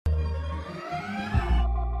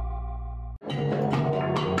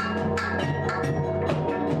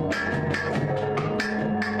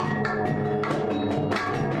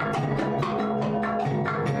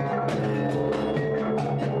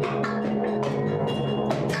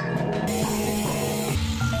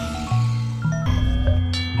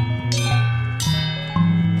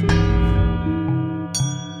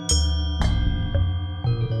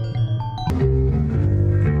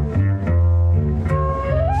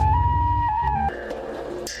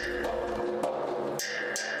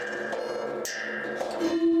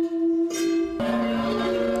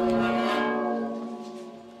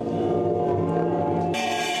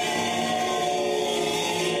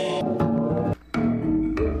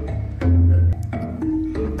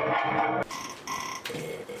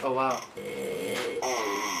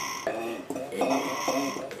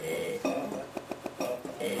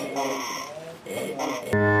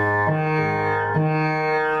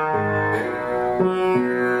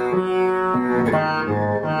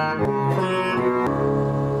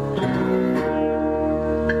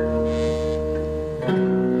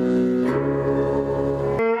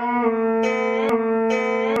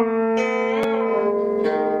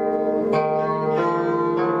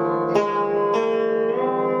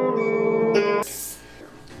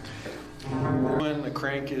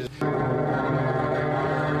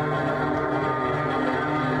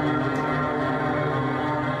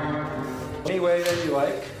Any way that you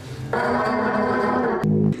like,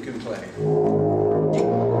 you can play.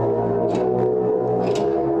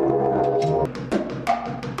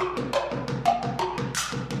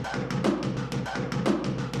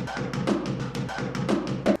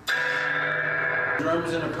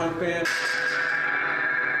 Drums in a punk band.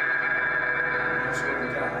 That's what we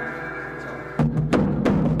got.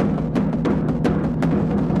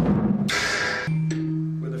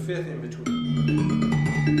 With a fifth in between.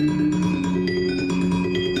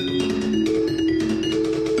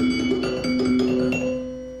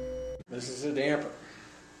 This is a damper.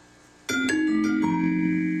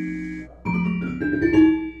 And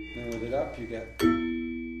with it up, you get.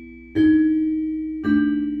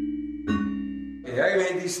 I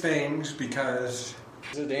made these things because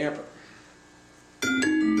it's a damper.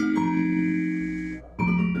 And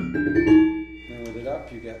with it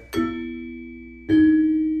up, you get.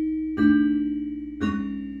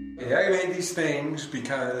 I made these things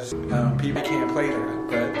because people can't play that,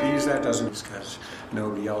 but that doesn't, because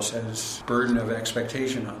nobody else has burden of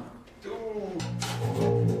expectation on them.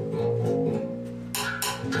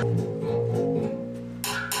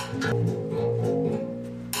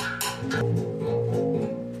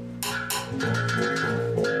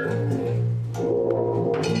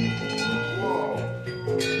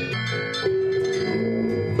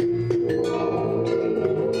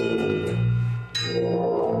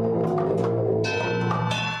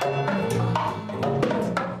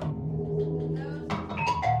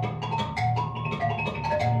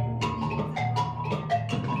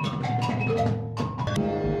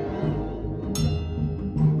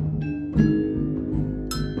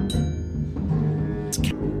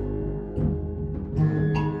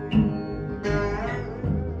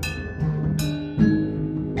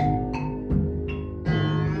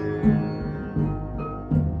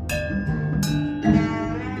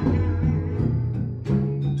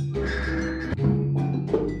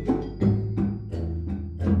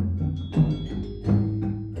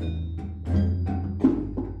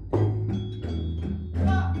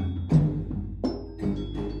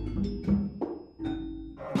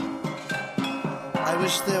 I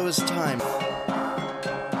wish there was time.